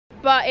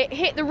but it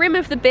hit the rim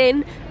of the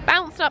bin,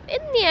 bounced up in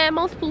the air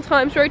multiple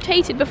times,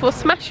 rotated before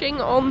smashing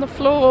on the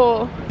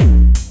floor.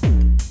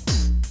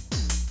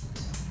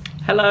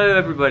 Hello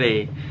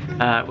everybody,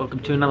 welcome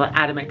to another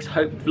Adam X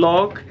Hope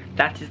vlog.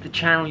 That is the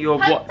channel you're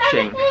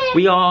watching.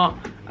 We are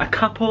a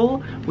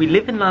couple, we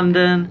live in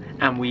London,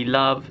 and we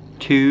love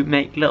to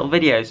make little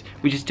videos.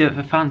 We just do it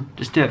for fun,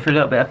 just do it for a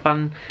little bit of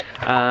fun.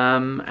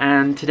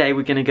 And today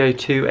we're gonna go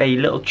to a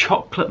little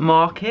chocolate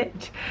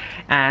market,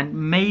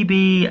 and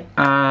maybe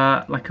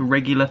like a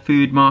regular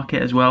food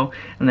market as well,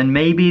 and then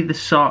maybe the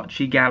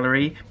Saatchi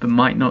gallery, but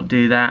might not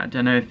do that.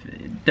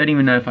 Don't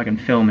even know if I can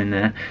film in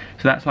there.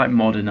 So that's like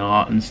modern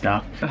art and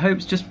stuff.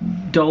 Hope's just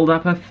dolled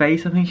up her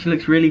face. I think she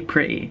looks really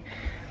pretty.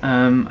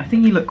 I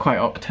think you look quite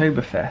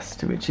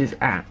Oktoberfest, which is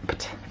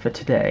apt for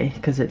today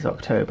because it's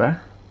October.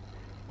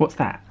 What's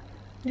that?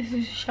 This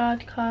is a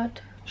Shard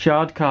card.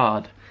 Shard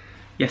card.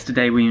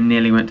 Yesterday we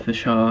nearly went to the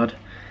Shard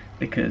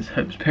because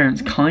Hope's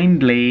parents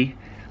kindly,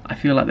 I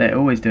feel like they're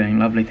always doing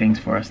lovely things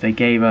for us. They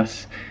gave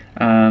us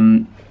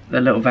a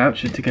little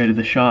voucher to go to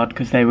the Shard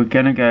because they were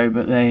gonna go,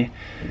 but they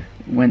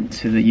went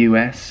to the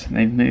US.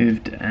 They've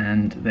moved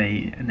and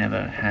they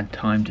never had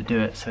time to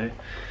do it. So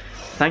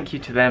thank you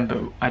to them,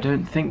 but I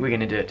don't think we're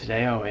gonna do it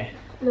today, are we?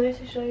 No,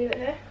 to show you it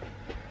here.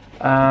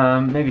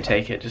 Maybe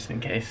take it just in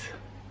case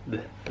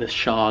the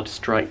Shard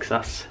strikes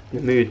us, the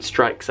mood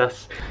strikes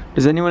us.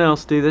 Does anyone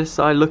else do this?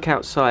 I look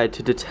outside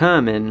to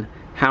determine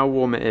how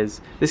warm it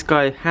is. This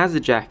guy has a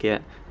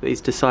jacket, but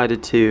he's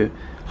decided to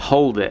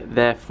hold it.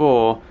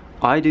 Therefore,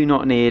 I do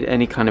not need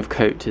any kind of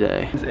coat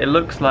today. It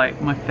looks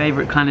like my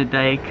favorite kind of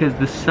day because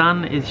the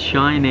sun is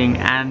shining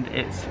and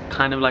it's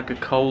kind of like a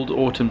cold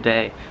autumn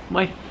day.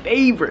 My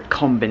favorite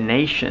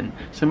combination.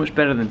 So much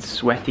better than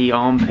sweaty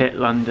armpit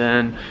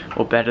London,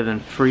 or better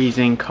than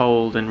freezing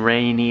cold and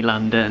rainy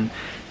London.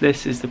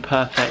 This is the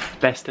perfect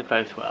best of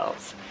both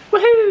worlds.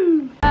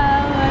 Woohoo!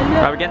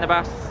 Right, we're getting the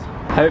bus.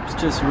 Hope's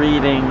just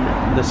reading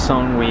the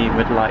song we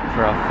would like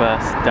for our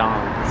first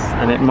dance,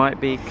 and it might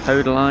be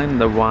Codaline,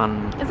 The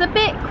One. It's a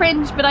bit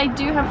cringe, but I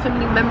do have so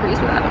many memories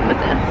with Adam with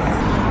this.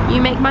 You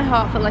make my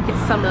heart feel like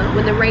it's summer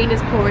when the rain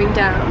is pouring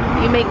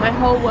down. You make my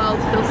whole world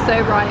feel so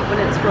right when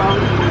it's wrong.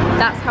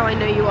 That's how I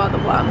know you are the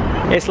one.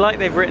 It's like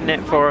they've written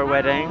it for a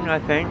wedding, I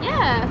think.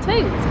 Yeah,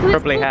 totes.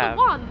 Probably it's have.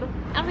 The one.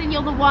 As in,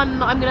 you're the one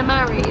that I'm gonna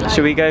marry. Like,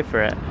 should we go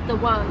for it? The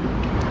one.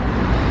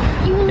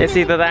 It's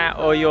either that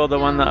or you're the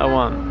one that I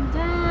want.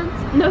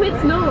 No,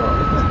 it's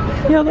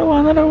not. You're the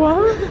one that I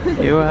want.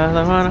 You are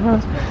the one I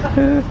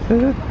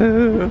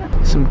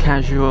want. Some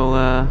casual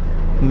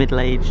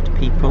middle-aged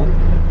people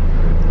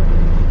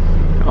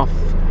off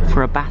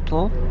for a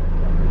battle,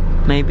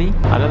 maybe.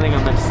 I don't think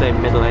I meant to say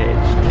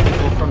middle-aged.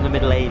 People from the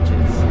Middle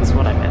Ages is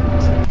what I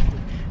meant.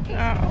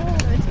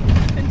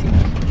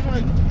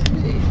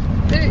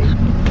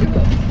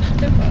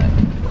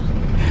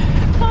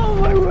 Oh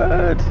my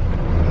word.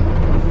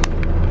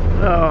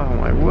 Oh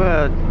my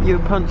word, you're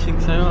punching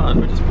so hard,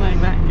 we're just playing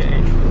that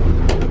game.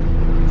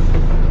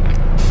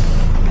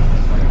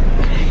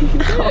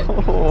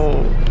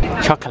 Oh.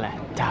 Chocolate.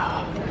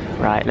 Oh.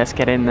 Right, let's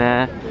get in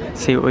there,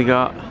 see what we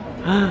got.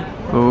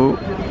 Ooh,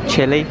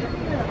 chili,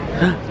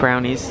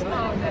 brownies.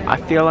 I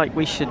feel like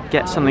we should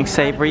get something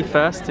savoury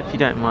first, if you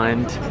don't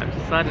mind. I've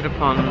decided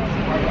upon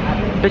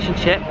fish and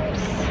chips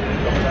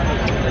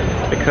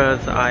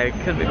because I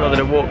couldn't be bothered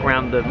to walk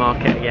around the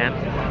market again.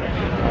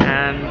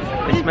 And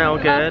they smell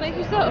good,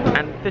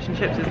 and fish and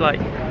chips is like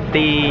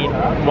the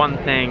one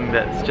thing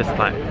that's just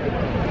like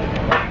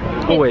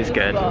always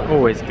good,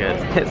 always good.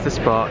 Hits the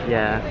spot,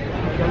 yeah.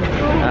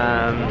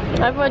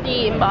 I've already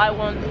eaten, but I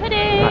want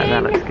pudding. Right,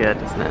 that looks good,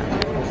 doesn't it?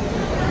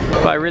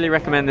 But I really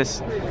recommend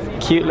this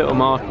cute little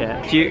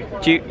market,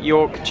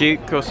 York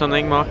Duke or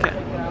something market,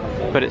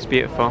 but it's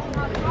beautiful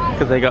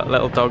because they got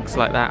little dogs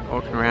like that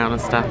walking around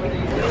and stuff.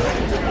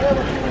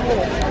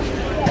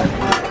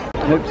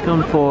 Hope's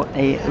gone for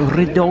a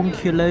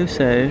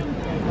ridonculoso,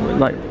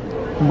 like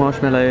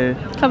marshmallow.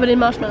 Covered in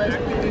marshmallows.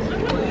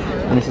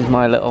 And this is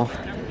my little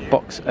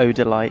box o'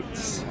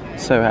 delights.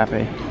 So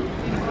happy.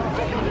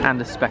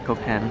 And a speckled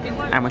hen.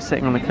 And we're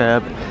sitting on the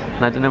curb,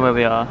 and I don't know where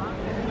we are.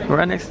 We're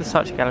right next to the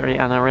Saatchi gallery,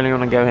 and I really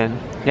want to go in.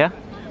 Yeah?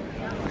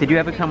 Did you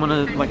ever come on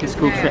a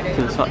school trip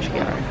to the Saatchi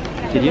gallery?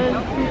 Did you? No,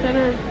 I don't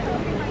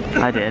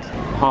know. I did.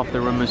 Half the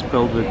room was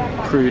filled with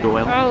crude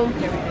oil. Oh,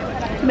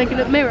 to make it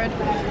look mirrored.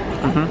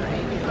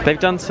 They've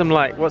done some,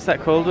 like, what's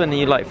that called when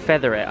you like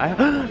feather it?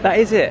 That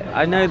is it.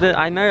 I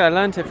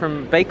learned it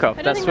from Bake Off.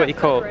 That's what you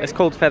call it. It's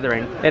called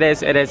feathering. It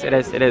is. I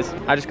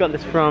just got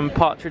this from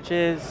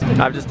Partridge's.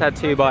 I've just had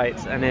 2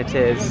 bites and it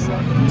is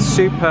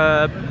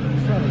superb.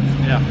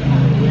 Yeah.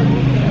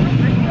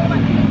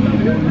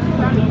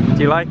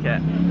 Do you like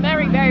it?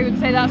 Mary would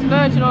say that's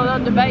virgin or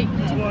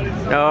underbaked.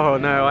 Oh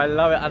no, I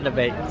love it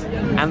underbaked.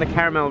 And the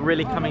caramel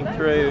really coming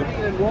through. If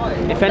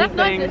anything, that's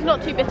nice, it's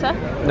not too bitter.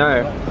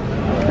 No.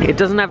 It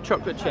doesn't have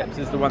chocolate chips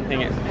is the one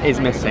thing it is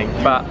missing,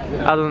 but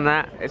other than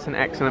that, it's an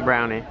excellent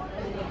brownie.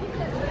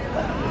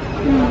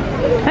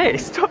 Hey,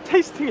 stop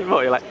tasting it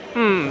more. You're like,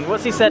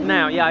 what's he said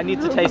now? Yeah, I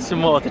need to taste some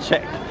more to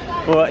check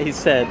what he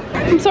said.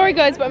 I'm sorry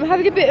guys, but I'm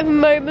having a bit of a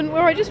moment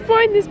where I just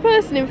find this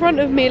person in front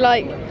of me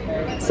like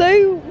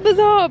so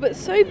bizarre but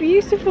so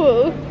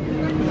beautiful.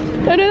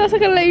 I know that's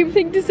like a lame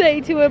thing to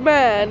say to a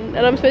man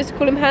and I'm supposed to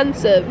call him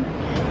handsome,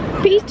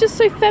 but he's just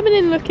so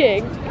feminine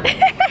looking.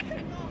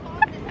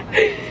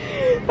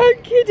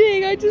 I'm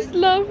kidding, I just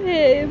love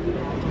him.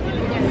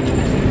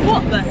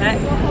 What the heck?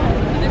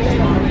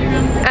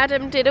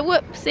 Adam did a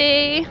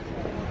whoopsie.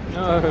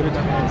 No.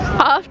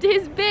 After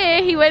his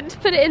beer, he went to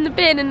put it in the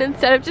bin, and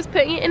instead of just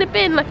putting it in a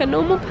bin like a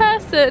normal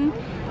person,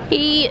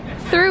 he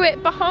threw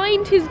it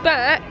behind his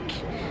back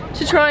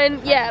to try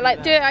and, yeah,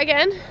 like do it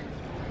again.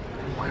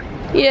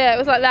 Yeah, it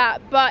was like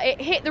that, but it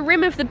hit the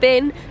rim of the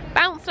bin,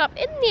 bounced up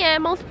in the air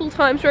multiple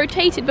times,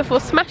 rotated before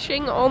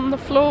smashing on the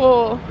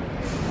floor.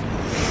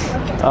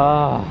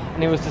 Ah,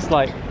 and it was just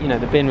like, you know,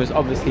 the bin was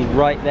obviously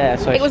right there,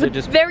 so it was a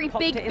just very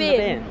big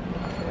bin.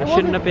 It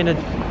shouldn't have been an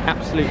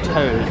absolute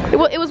toad.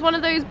 It was one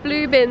of those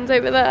blue bins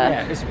over there.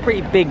 Yeah, it's a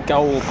pretty big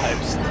goal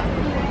post.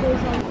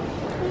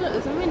 Oh, look,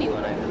 there's a mini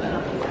one over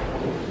there.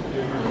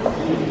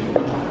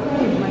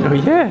 Oh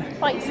yeah.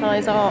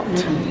 Bite-size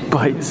art.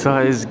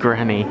 Bite-sized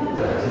granny.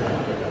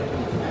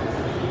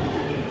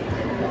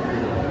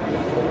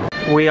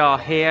 We are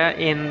here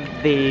in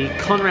the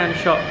Conran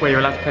shop where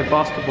you're allowed to play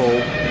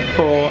basketball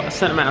for a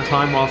certain amount of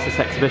time whilst this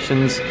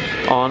exhibition's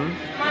on.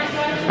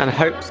 And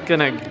Hope's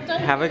gonna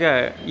have a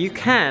go. You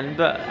can,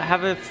 but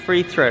have a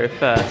free throw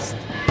first.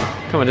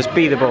 Come on, just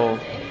be the ball.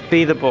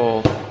 Be the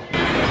ball.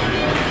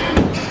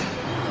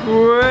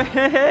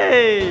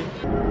 Way!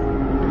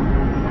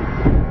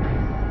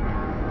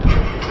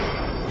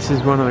 This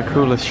is one of the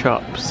coolest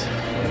shops,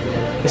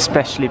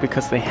 especially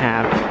because they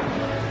have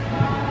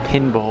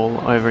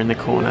pinball over in the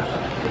corner.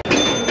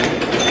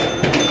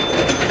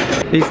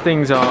 These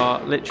things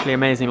are literally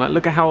amazing. Like,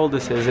 look at how old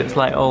this is. It's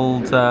like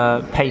old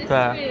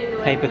paper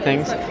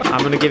things.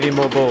 I'm gonna give you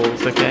more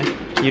balls, okay?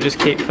 You just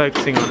keep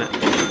focusing on it.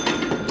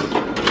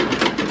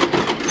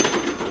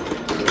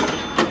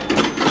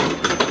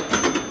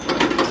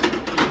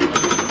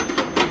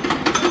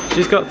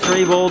 She's got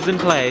 3 balls in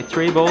play,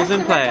 3 balls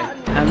in play.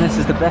 And this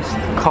is the best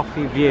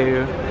coffee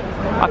view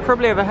I've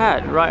probably ever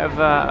had, right, of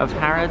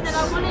Harrods.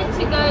 I wanted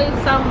to go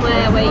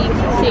somewhere where you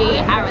can see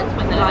Harrods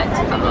when the lights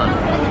come on.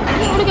 I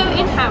didn't want to go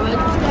in Harrods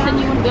because then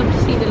you wouldn't be able to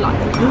see the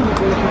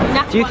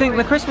lights. Do you think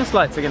the Christmas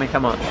lights are going to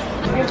come on?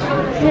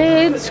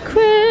 It's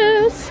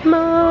Christmas.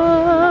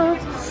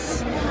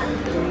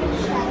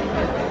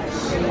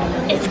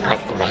 It's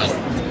Christmas.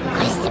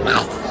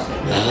 Christmas.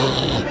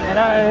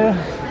 Hello,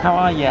 how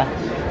are you?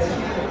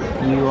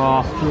 You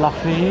are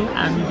fluffy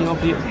and you're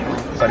beautiful.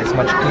 But it's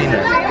much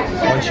cleaner.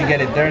 Once you get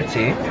it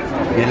dirty,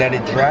 you let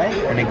it dry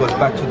and it goes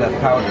back to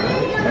that powder.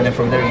 And then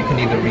from there you can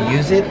either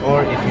reuse it,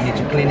 or if you need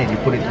to clean it, you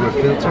put it through a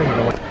filter, you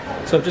know what?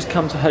 So I've just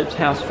come to Hope's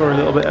house for a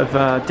little bit of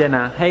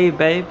dinner. Hey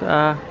babe,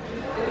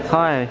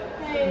 hi.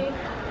 Hey.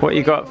 What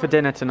you got for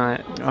dinner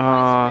tonight?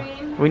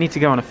 We need to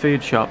go on a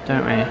food shop,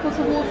 don't we? What's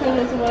a water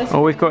and some ice cream?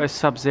 All we've got is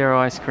Sub-Zero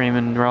ice cream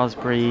and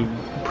raspberry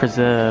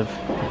preserve.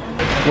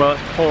 Well,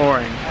 it's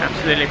pouring,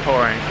 absolutely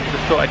pouring.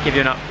 Just thought I'd give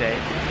you an update.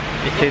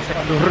 It is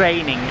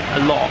raining a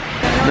lot.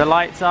 The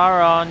lights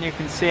are on, you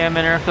can see them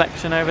in a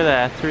reflection over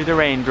there through the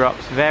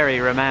raindrops, very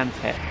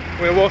romantic.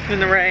 We're walking in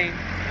the rain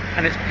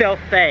and it's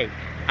filthy,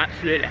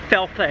 absolutely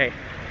filthy.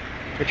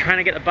 We're trying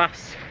to get the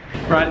bus.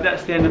 Right,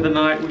 that's the end of the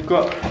night. We've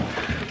got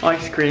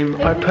ice cream.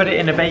 I put it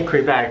in a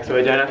bakery bag so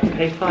I don't have to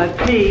pay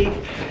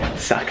 5p.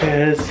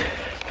 Suckers.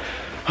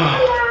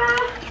 Bye.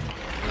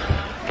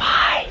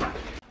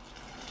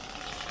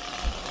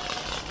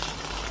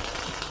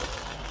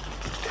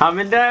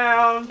 Coming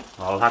down.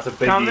 Oh, that's a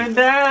biggie. Coming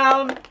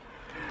down.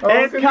 Oh,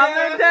 It's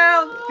coming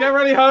down. Get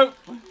ready, Hope.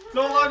 It's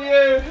all on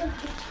you.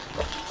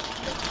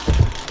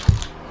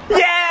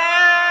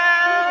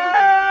 Yeah!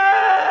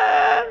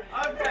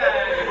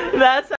 Okay. That's